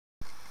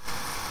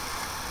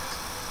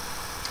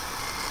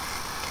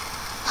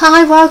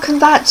Hi, welcome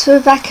back to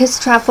Rebecca's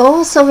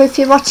Travels, or if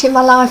you're watching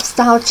my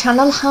lifestyle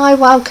channel, hi,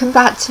 welcome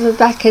back to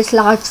Rebecca's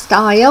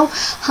Lifestyle.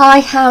 Hi,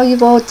 how are you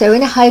all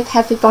doing? I hope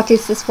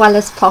everybody's as well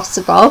as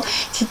possible.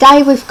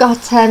 Today we've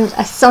got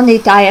a sunny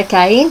day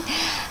again,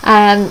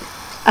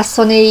 a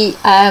sunny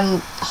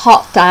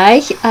hot day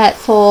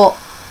for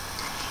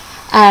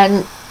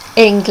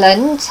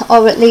England,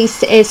 or at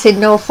least it is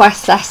in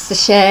northwest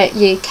Leicestershire,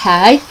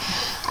 UK.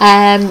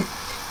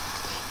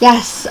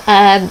 Yes,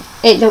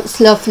 it looks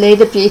lovely,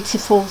 the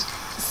beautiful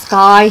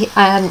sky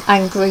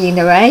and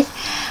greenery.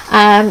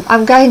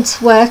 I'm going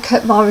to work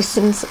at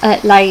Morrison's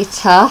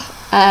later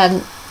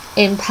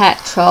in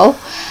petrol.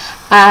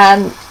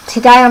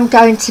 Today I'm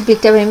going to be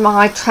doing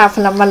my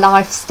travel and my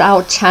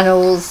lifestyle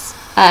channels,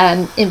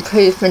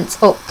 improvements,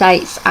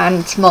 updates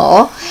and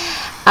more.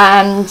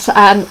 And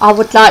I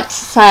would like to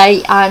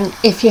say,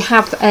 if you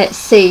have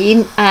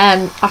seen,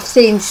 I've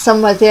seen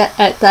some of the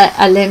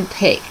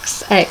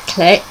Olympics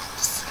clips,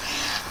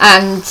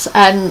 and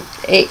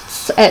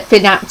it's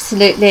been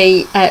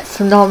absolutely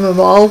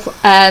phenomenal,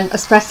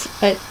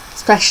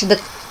 especially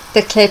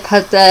the clip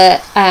of the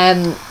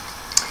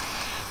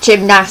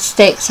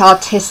gymnastics,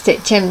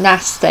 artistic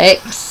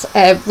gymnastics.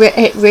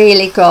 It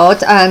really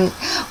good, and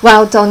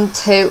well done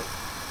to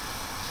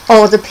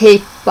all the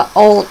people,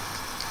 all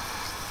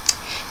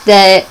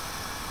the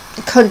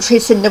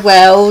countries in the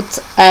world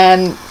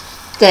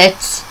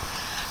that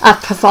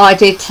have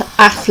provided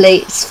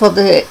athletes for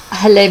the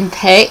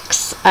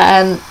Olympics.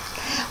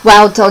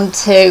 Well done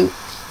to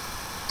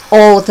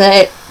all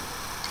the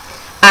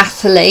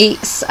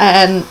athletes,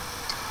 and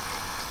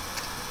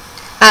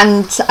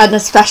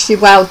especially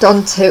well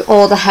done to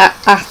all the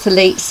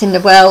athletes in the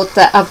world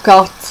that have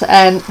got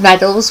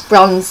medals,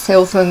 bronze,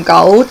 silver and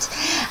gold.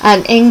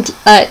 In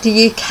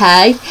the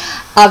UK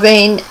are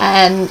in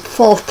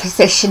 4th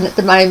position at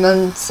the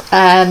moment,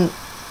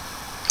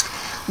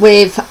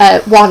 with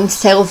 1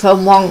 silver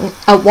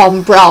and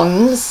 1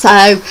 bronze.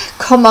 So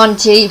come on,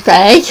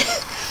 GB.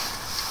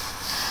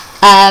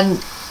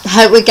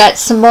 Hope we get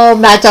some more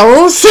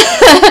medals.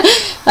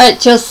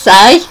 Just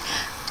say.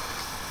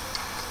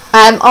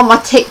 On my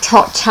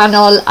TikTok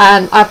channel,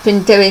 I've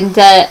been doing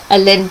the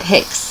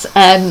Olympics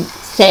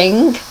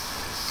thing,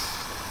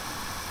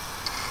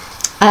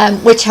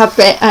 which I've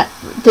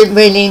been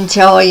really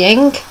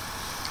enjoying,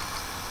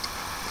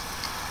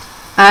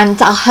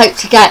 and I hope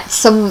to get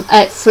some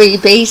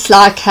freebies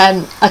like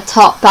a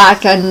top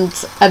bag and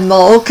a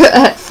mug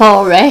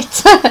for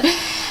it.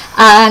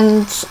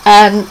 And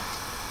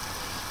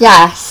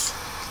yes,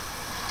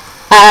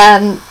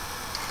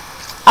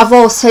 I've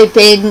also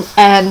been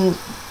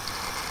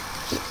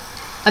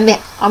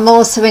I'm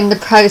also in the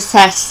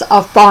process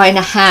of buying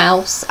a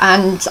house,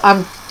 and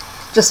I'm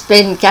just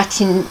been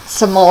getting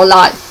some more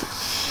like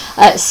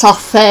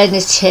soft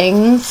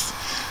furnishings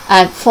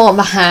for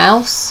my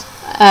house,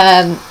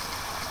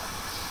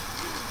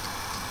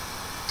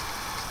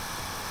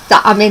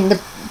 that I'm in the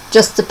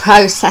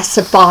process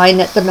of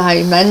buying at the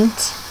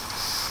moment,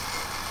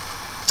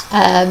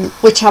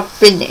 which I've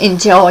been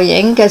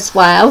enjoying as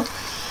well.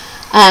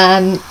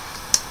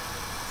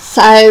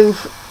 So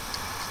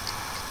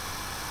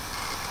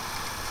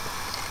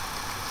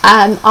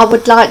I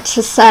would like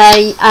to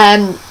say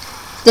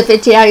the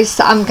videos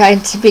that I'm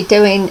going to be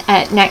doing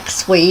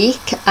next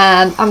week,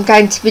 I'm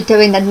going to be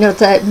doing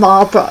another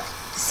Marlborough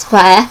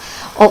Square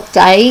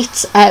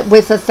update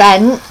with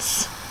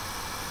events,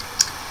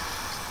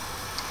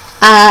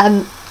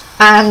 and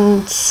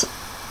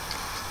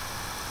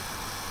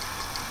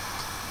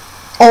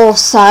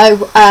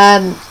also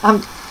I'm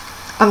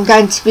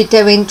going to be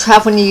doing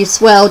travel news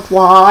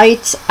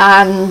worldwide,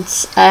 and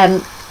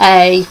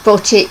a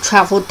budget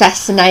travel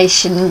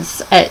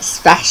destinations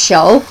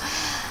special,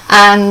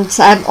 and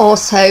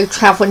also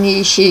travel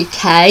news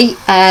UK,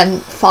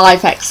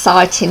 5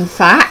 exciting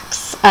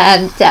facts,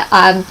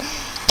 that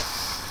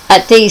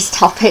these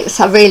topics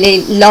I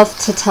really love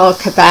to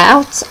talk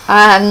about.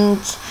 And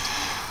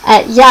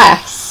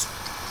yes,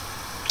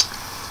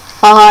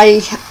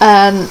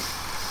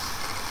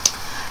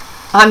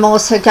 I'm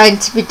also going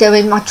to be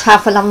doing my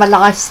travel and my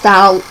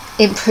lifestyle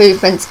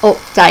improvements,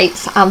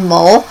 updates and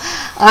more.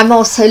 I'm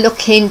also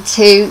looking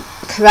to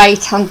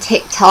create on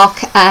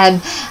TikTok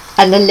an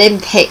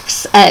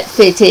Olympics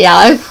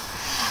video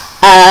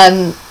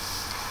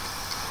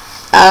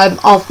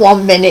of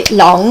 1 minute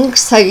long,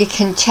 so you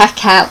can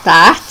check out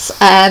that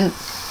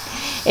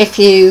if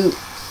you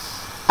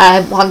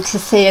want to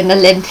see an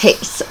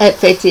Olympics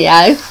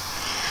video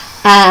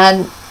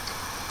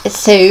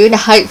soon,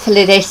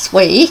 hopefully this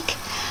week.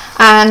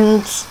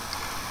 And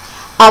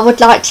I would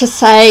like to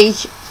say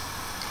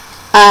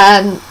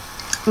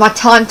my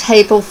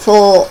timetable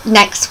for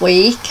next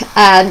week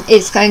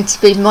is going to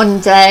be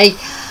Monday.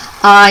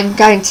 I'm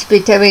going to be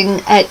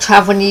doing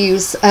travel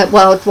news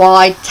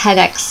worldwide, 10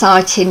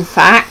 exciting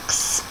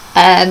facts,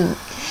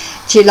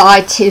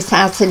 July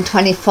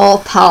 2024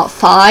 part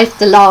 5,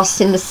 the last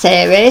in the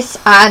series.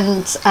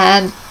 And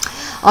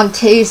on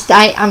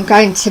Tuesday I'm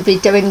going to be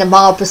doing the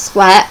Marlborough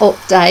Square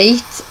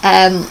update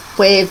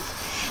with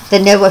the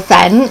new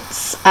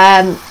events,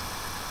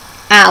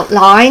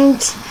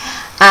 outlined.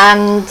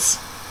 And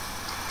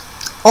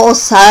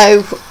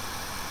also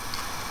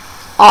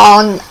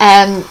on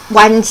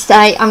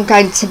Wednesday I'm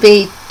going to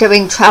be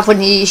doing Travel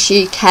News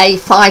UK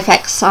 5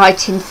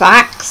 exciting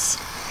facts,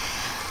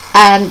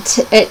 and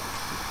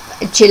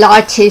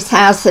July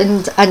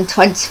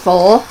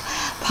 2024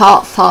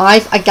 part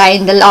 5,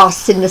 again the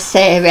last in the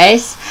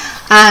series.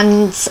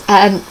 And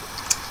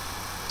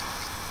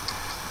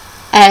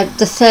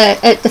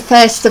the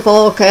 1st of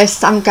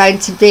August I'm going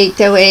to be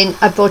doing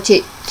a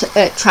budget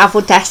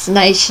travel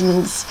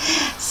destinations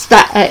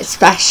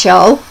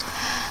special.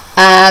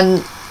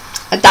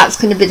 That's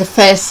going to be the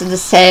first of the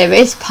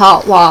series,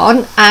 part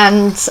 1.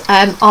 And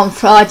on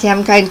Friday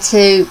I'm going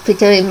to be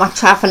doing my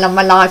travel and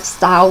my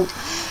lifestyle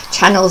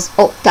channels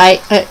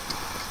updates,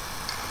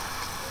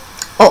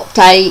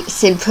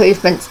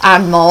 improvements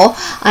and more.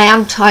 I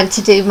am trying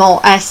to do more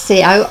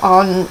SEO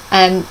on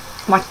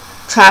my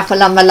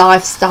travel and my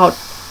lifestyle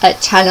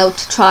channel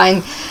to try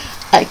and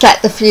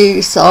get the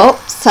views up.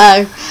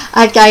 So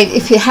again,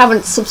 if you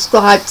haven't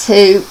subscribed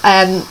to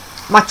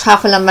my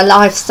travel and my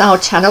lifestyle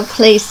channel,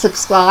 please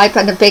subscribe,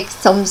 and a big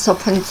thumbs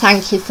up, and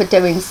thank you for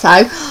doing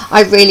so.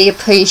 I really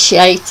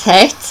appreciate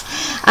it,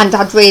 and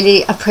I'd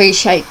really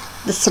appreciate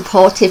the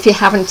support if you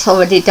haven't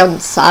already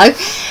done so.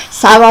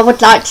 So I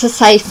would like to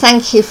say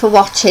thank you for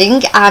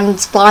watching,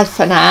 and bye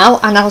for now,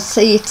 and I'll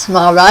see you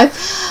tomorrow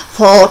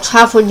for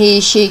Travel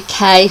News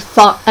UK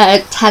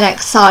 10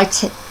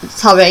 exciting,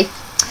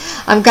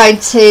 I'm going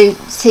to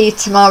see you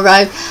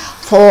tomorrow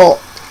for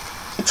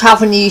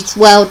Travel News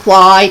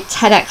Worldwide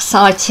 10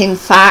 exciting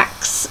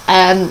facts,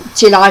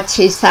 July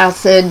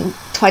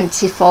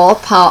 2024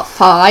 part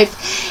 5.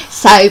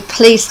 So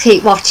please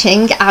keep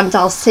watching, and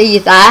I'll see you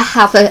there.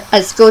 Have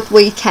as good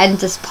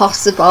weekend as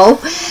possible,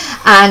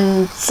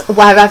 and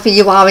wherever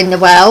you are in the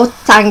world.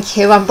 Thank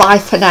you, and bye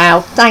for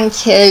now.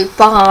 Thank you,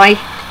 bye.